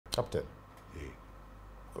Captain.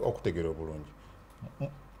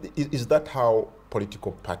 Is that how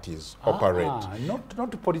political parties operate?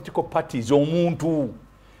 Not political parties. Omuntu.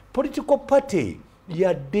 Political party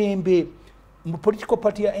ya dembe. Political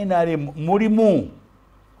party ya NRM mulimu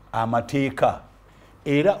amateeka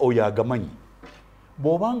era oyagamanyi.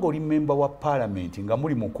 Bw'obanga oli member wa parliament nga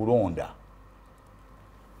muli mu kulonda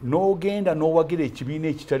n'ogenda n'owagira ekibiina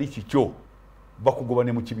ekitali kikyo bakugoba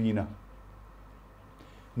ne mu kibiina.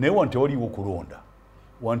 Naye wante waliwo kulonda.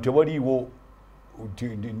 Wante waliwo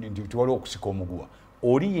tewaliwo okusika omuguwa.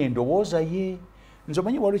 Oli yendowooza ye. Nze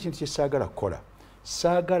omanyi waliwo ekintu kye saagala kukola.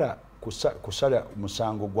 Saagala kusala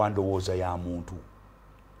musango gwa ndowooza ya muntu.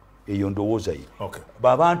 Eyo ndowooza ye. Okay.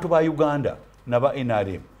 Abantu ba Uganda naba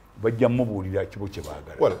NRM bajja mubuulira kibo kye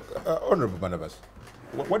baagala. Well, Honorable Barnabas,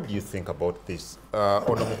 what do you think about this?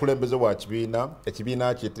 Ono mukulembeze wa kibiina,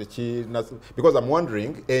 ekibiina because I'm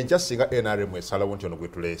wondering, just singa NRM esalawo nti ono gwe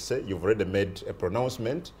tuleese, you've already made a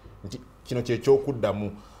pronouncement. Kino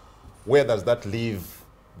kyekyokudamu. Where does that leave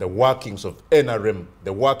the workings of NRM,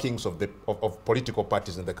 the workings of political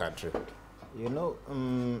parties in the country? You know,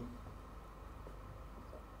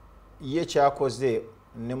 ye kyakoze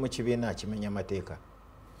ne mu kibiina kimenya amateeka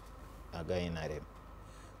aga NRM.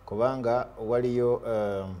 Kubanga waliyo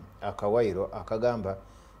akawairo akagamba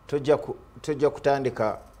tojja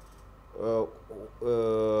kutandika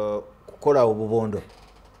kukola obubondo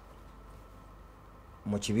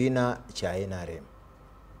mu kibiina kya NRM.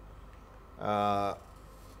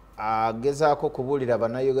 Agezaako kubuulira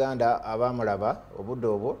bannayuganda abamulaba obudde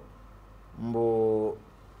obwo mbu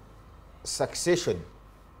succession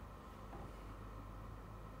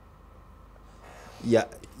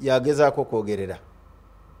yagezaako kwogerera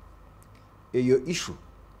eyo issue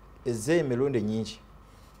ezze emirundi nyingi.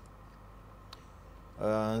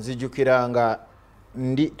 Nzijukira nga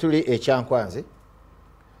tuli ekyankwanze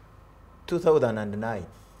 2009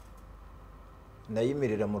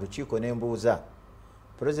 nayimirira mu lukiiko nembuuza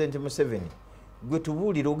President Museveni gwe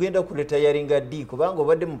tubuulira ogenda kuleta yaringa ddi kubanga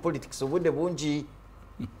obadde mu politics obudde bungi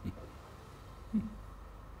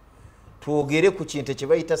twogere ku kintu kye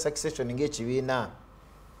bayita succession ng'ekibiina.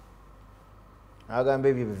 Agamba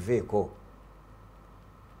ebyo biveeko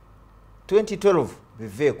 2012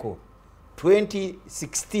 biveeko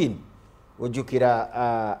 2016 ojjukira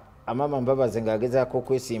amama Mbabazi ng'agezaako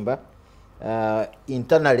okwesimba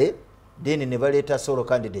internally then ne baleeta solo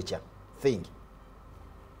candidature thing.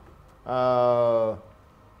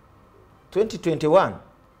 2021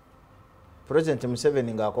 President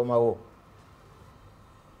Museveni ng'akomawo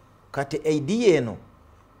kati idea eno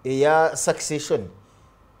eya succession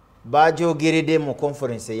bajogerede mu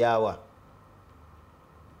conference yawa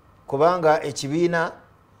kubanga ekibiina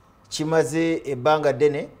kimaze ebbanga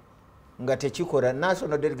ddene nga tekikola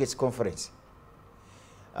National Delegates Conference.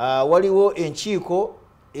 Waliwo enkiiko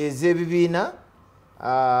ez'ebibiina,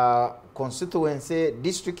 constituency,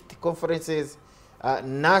 district conferences,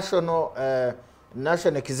 national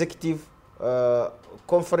executive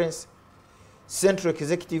conference, central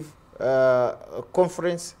executive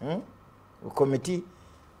conference committee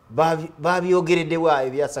babyogereddewa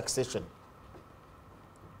ebya succession.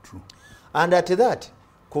 True. And at that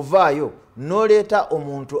kuvaayo noleeta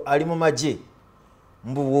omuntu ali mu magye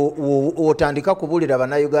mbu otandika kubuulira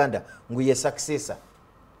bannayuganda ngu ye successor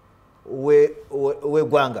we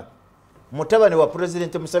gwanga mutabani wa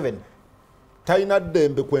President Museveni talina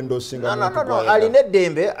ddembe kwendoosinga no, alina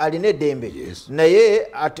eddembe yes. Naye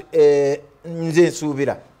nze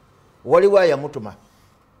nsuubira waliwo ayamutuma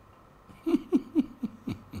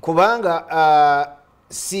kubanga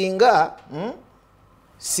singa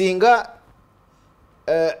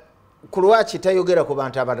ku lwaki tayogera ku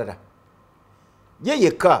bantu abalala ye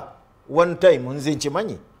yekka one time nze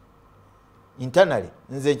nkimanyi internally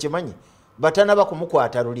nze nkimanyi batanaba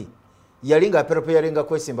kumukwata luli yali nga yalinga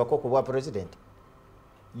kwesimbako ku bwa president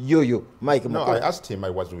yoyo Mike no, I asked him, I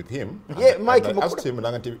was with him. Yeah, Mike I asked him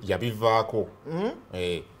nangati yabivaako.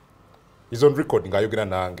 He's on record ngayogera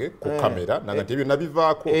nange ku kamera nangati ebyo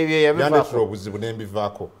nabivaako. Byandetera obuzibu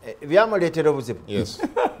nembivaako. Byamuleetera obuzibu. Yes.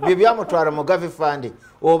 Bye byamutwala mu gavi fund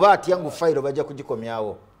oba atya ngu file bajja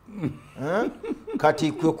kugikomyawo.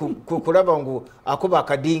 Kati kulaba ngu akuba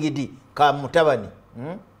akadingidi ka mutabani.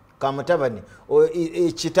 Ka mutabani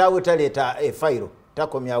kitaawe taleeta file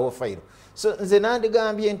takomyawo file. So nze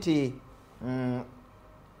nandigambye nti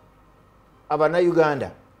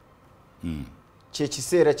Abannayuganda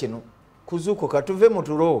kyekiseera kino kuzuukuka tuve mu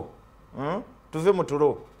tulo. Tuve mu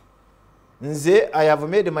tulo. Nze I have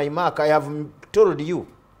made my mark. I have told you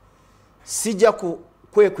sijja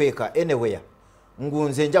kwekweka anywhere ngu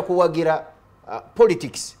nze nja kuwagira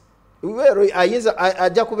politics ayinza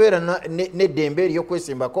ajja kubeera n'eddembe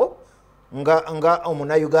ery'okwesimbako nga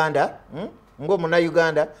omunayuganda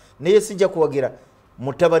ng'omunayuganda naye sijja kuwagira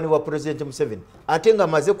mutabani wa President Museveni ate nga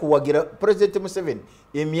amaze kuwagira President Museveni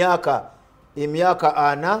emyaka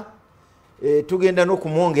 4 tugenda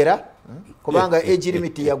n'okumwongera kubanga age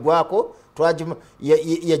limit yagwako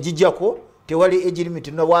yagijjako tewali age limit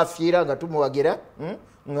nawafiira nga tumuwagira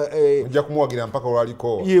ojja kumuwagira mpaka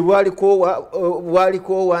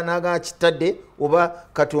waliko naga kitadde oba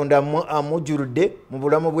Katonda amujjuludde mu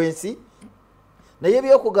bulamu bw'ensi naye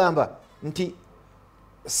byokugamba nti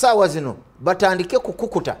saawa zino batandike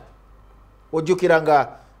kukukuta ojjukira nga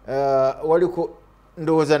waliko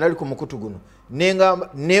ndowooza nali ku mukutu guno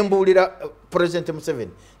nembuulira President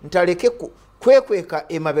Museveni ntaleke kwekweka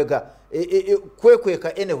emabega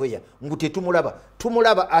kwekweka anywhere ngu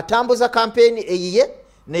tumulaba atambuza kampeni eyiye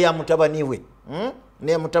neya mutabani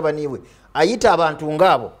we ayita abantu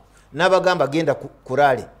ngaabo n'abagamba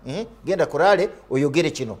genda kurale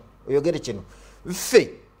oyogere kino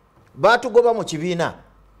ffe batugoba mu kibiina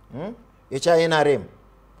ekya NRM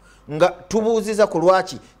nga tubuuziza ku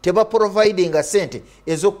lwaki teba providinga sente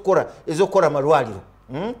ezokukora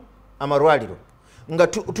amalwaliro nga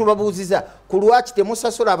tubabuuziza ku lwaki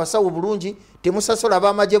temusasula abasawo bulungi temusasula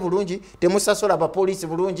abamaje bulungi temusasula abapoliisi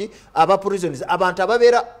bulungi abaprisons abantu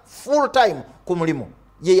ababeera full time ku mulimu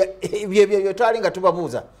byebyo twali nga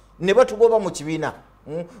tubabuuza ne batugoba mu kibiina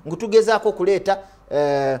ngutugezaako okuleeta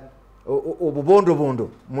obubondobondo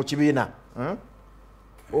mu kibiina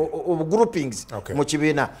groupings mu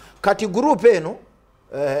kibiina kati group eno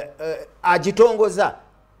agitongoza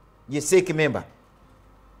ye sek member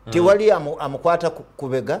tewali amukwata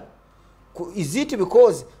kubega is it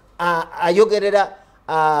because ayogerera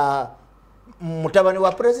mutabani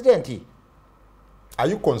wa president?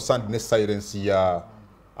 Are you concerned ne silence ya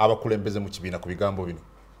abakulembeze mu kibiina ku bigambo bino?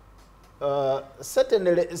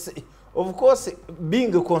 Certainly, of course,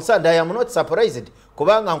 being concerned, I am not surprised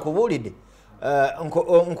kubanga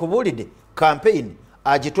nkubulidde campaign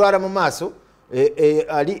agitwala mu maaso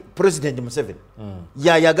ali President Museveni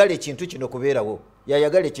yayagala ekintu kino kubeerawo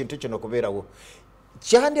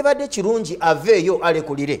kyandibadde kirungi aveeyo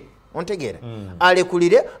alekulire ontegeera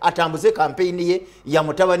alekulire atambuze campaign ye ya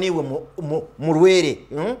mutabani we mu lwere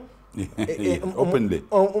openly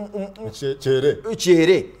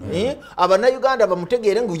kyere abannayuganda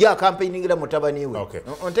bamutegeere ngu ya campaigningira mutabani we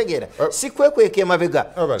ontegeera si kwekweka emabega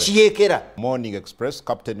kiyekera. Morning Express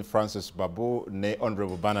Captain Francis Babu ne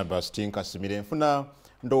Honorable Barnabas Tinkasimire nfuna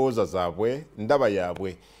ndowooza zaabwe ndaba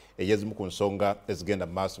yaabwe eyezimu ku nsonga ezigenda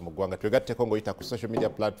mu maaso mu ggwanga. Twegatteko ng'oyita ku social media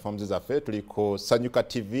platforms zaffe tuliko Sanyuka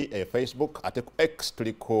TV Facebook ate ku X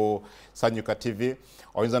tuliko Sanyuka TV.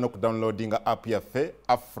 Oyinza n'okudownloadinga app yaffe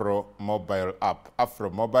Afro Mobile app. Afro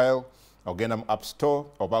Mobile ogenda mu App Store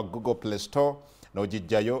oba Google Play Store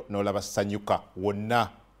n'ogijjayo n'olaba Sanyuka wonna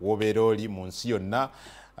wobeera oli mu nsi yonna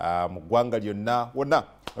mu ggwanga lyonna wonna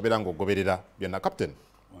obeera ng'ogoberera byonna. Captain,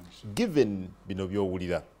 given bino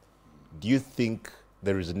by'owulira, do you think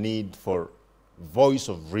there is a need for voice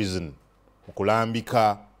of reason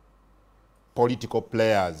okulambika political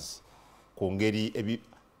players ku ngeri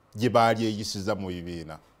gye baali eyisiza mu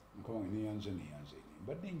bibiina?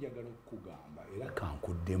 Mbadde njagala okugamba era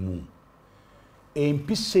kankuddemu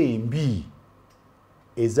empisa embi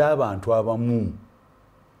ez'abantu abamu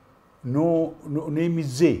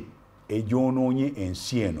n'emize egyonoonye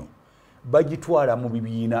ensi eno bagitwala mu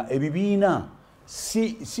bibiina. Ebibiina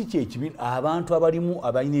si kyekibiina, abantu abalimu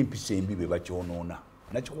abalina empisa embi be bakyonoona.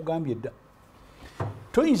 Nakikugambye dda,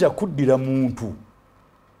 toyinza kuddira muntu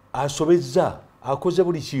asobezza akoze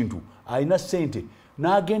buli kintu alina ssente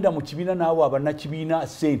n'agenda mu kibiina naawe abannakibiina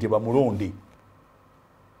ssente bamulonde.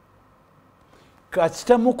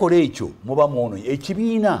 Kasita mukola ekyo muba mwonoonye.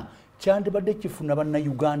 Ekibiina kyandibadde kifuna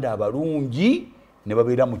bannayuganda abalungi ne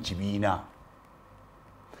babeera mu kibiina,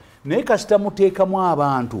 naye kasita muteekamu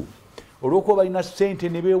abantu olw'okuba balina ssente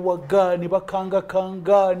ne beewaga ne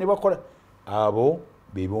bakangakanga ne bakola, abo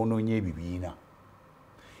be boonoonye ebibiina.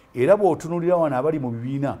 Era bw'otunuulira wano abali mu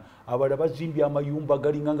bibiina, abalala bazimbye amayumba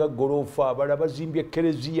galinga nga goloofa, abalala bazimbye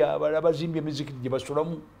kereziya, abalala bazimbye emizikiti gye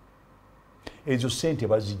basulamu. Ezo ssente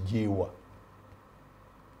baziggyeewa?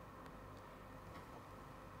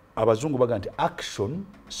 Abazungu baga nti action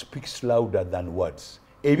speaks louder than words.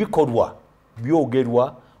 Ebikolwa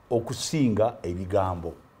byogerwa okusinga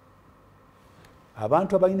ebigambo.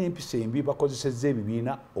 Abantu abalina empisa embi bakozesezza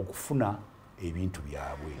ebibiina okufuna ebintu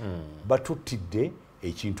byabwe. Batuttidde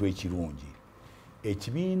ekintu ekirungi.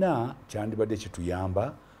 Ekibiina kyandibadde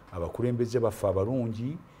kituyamba abakulembeze baffe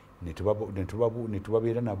abalungi ne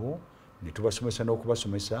tubabeera nabo ne tubasomesa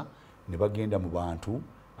n'okubasomesa ne bagenda mu bantu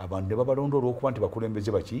abantu ne babalonda olw'okuba nti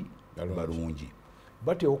bakulembeze baki balungi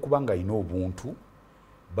bate okuba nga alina obuntu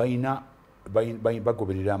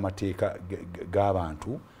bagoberera amateeka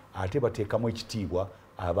g'abantu ate bateekamu ekitiibwa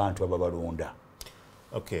abantu ababalonda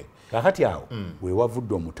kakati awo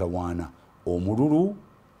wewavudde omutawaana omululu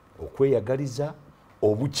okweyagaliza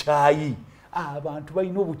obukyayi abantu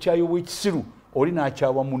balina obukyayi obw'ekisiru oli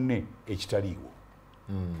n'akyawa munne ekitaliiwo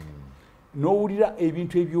n'owulira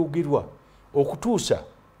ebintu ebyogerwa okutuusa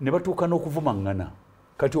ne batuuka n'okuvumaŋŋana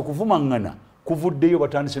kati okuvumaŋŋana kuvuddeyo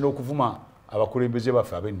batandise n'okuvuma abakulembeze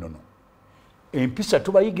baffe ab'ennono empisa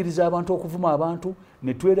tubayigiriza abantu okuvuma abantu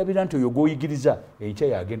ne twerabira nti oyo gw'oyigiriza enkya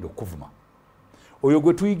yagenda okuvuma oyo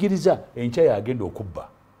gwe tuyigiriza enkya yagenda okubba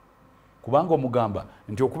kubanga omugamba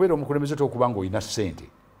nti okubeera omukulembeze tokuba nga olina ssente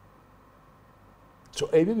so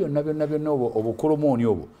ebyo byonna obukolomooni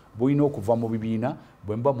obwo bulina okuva mu bibiina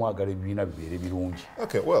bwe mba mwagala ebibiina bibeere birungi.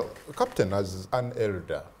 Okay, well, Captain, as an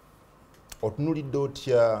elder, otunulidde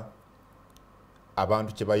otya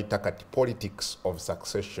abantu kye bayita kati politics of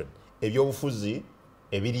succession, ebyobufuzi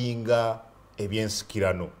ebiringa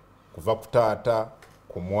ebyensikirano kuva ku taata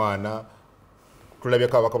ku mwana, tulabye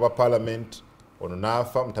kabaka ba parliament ono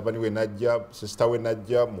naafa mutabani we najja, sister we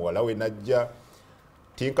najja, muwala we najja,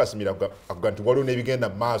 tinkasimira nti waliwo n'ebigenda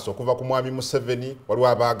mu maaso okuva ku mwami Museveni waliwo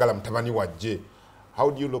abaagala mutabani wajje. How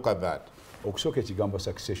do you look at that? Okusooka ekigambo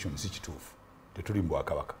succession si kituufu, tetuli mu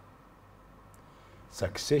bwakabaka.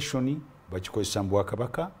 Succession bakikozesa mu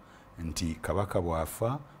bwakabaka nti kabaka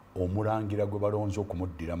bwafa omulangira gwe balonze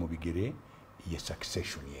okumuddira mu bigere ye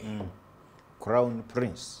succession ye. Crown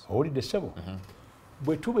Prince. Owulidde ssebo?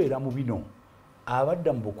 Bwe tubeera mu bino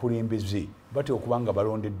abadda mu bukulembeze bate okubanga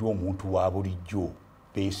balondeddwa omuntu wa bulijjo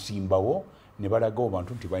beesimbawo ne balagawo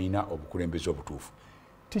bantu nti balina obukulembeze obutuufu.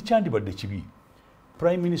 Tekyandibadde kibi.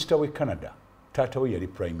 Prime Minister we Canada, taata we yali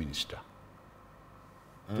Prime Minister.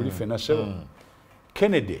 Tuli ffenna ssebo?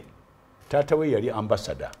 Kennedy, taata we yali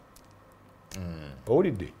ambassador.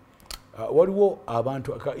 Owulidde? Waliwo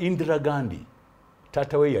abantu, Indira Gandhi,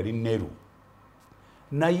 taata we yali Nehru.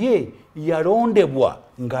 Naye yalondebwa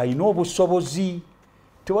ng'alina obusobozi.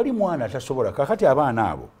 Tewali mwana atasobola. Kakati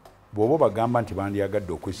abaana abo bw'oba bagamba nti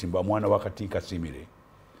bandyagadde okwesimba mwana wa Katinkasimire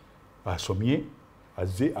asomye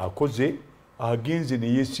azze akoze agenze ne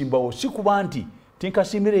yeesimbawo si kuba nti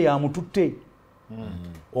Tinkasimire yamututte.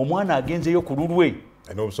 Omwana agenzeyo ku lulwe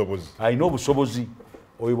alina obusobozi.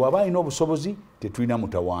 Oyo bw'aba alina obusobozi tetulina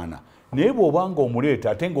mutawaana. Naye bw'obanga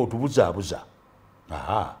omuleeta ate ng'otubuzaabuza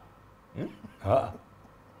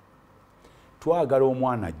twagala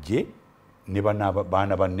omwana ajje ne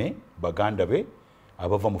baana banne baganda be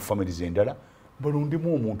abava mu families endala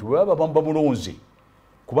balondemu omuntu bwe baba bamulonze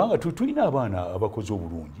kubanga tulina abaana abakoze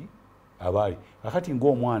obulungi abaali akati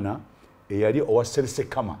ng'omwana eyali owa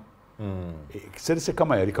Serisekama.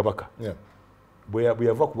 Serisekama yali kabaka bwe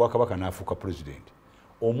yava ku bwakabaka n'afuuka president.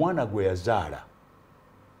 Omwana gwe yazaala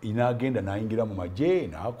inaagenda n'ayingira mu magye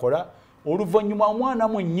n'akola oluvannyuma omwana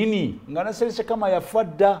mwennyini nga na Serisekama yafa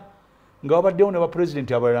dda nga wabaddewo ne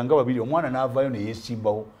bapresidenti abalala nga babiri omwana n'avaayo ne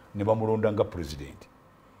yeesimbawo ne bamulonda nga president.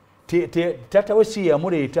 Taata we si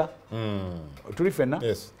yamuleeta. Tuli ffenna?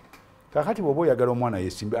 Kakati bw'oba oyagala omwana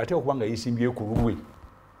yeesimbe ate okubanga yeesimbye ku lulwe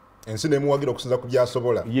ensi nemuwagira okusinza ku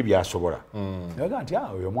byasobola ye byasobola. Naga nti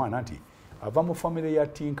oyo mwana nti ava mu famire ya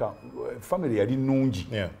Tinka, famire yali nnungi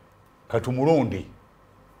katumulonde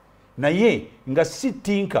naye nga si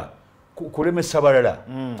Tinka kulemesa balala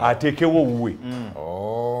ateekewo wuwe.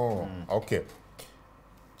 Okay.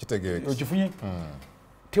 Kitegeeza. Okifunye?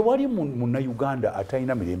 Tewali Munnayuganda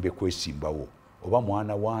atalina mirembe kwesimbawo oba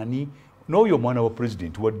mwana waani n'oyo omwana wa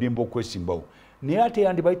president waddembe okwesimbawo naye ate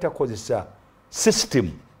yandibayita kozesa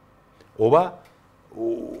system oba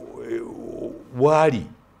waali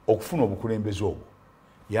okufuna obukulembeze obwo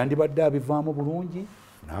yandibadde abivaamu bulungi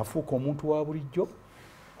n'afuuka omuntu wa bulijjo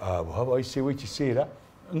bwaba wayiseewo ekiseera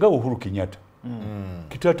nga Uhuru Kenyatta.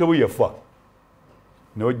 Kitaata we yafa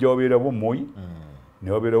ne wajja wabeerawo Moi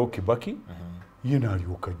ne wabeerawo Kibaki ye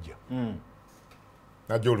n'alyoka ajja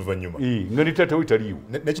najja oluvannyuma nga ne taata we taliiwo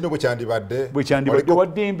nekino bwe kyandibadde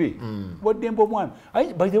waddembe omwana.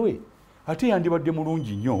 By the way ate yandibadde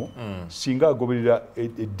mulungi nnyo singa agoberera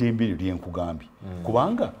eddembe eryo lyenkugambye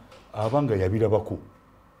kubanga abanga yabirabako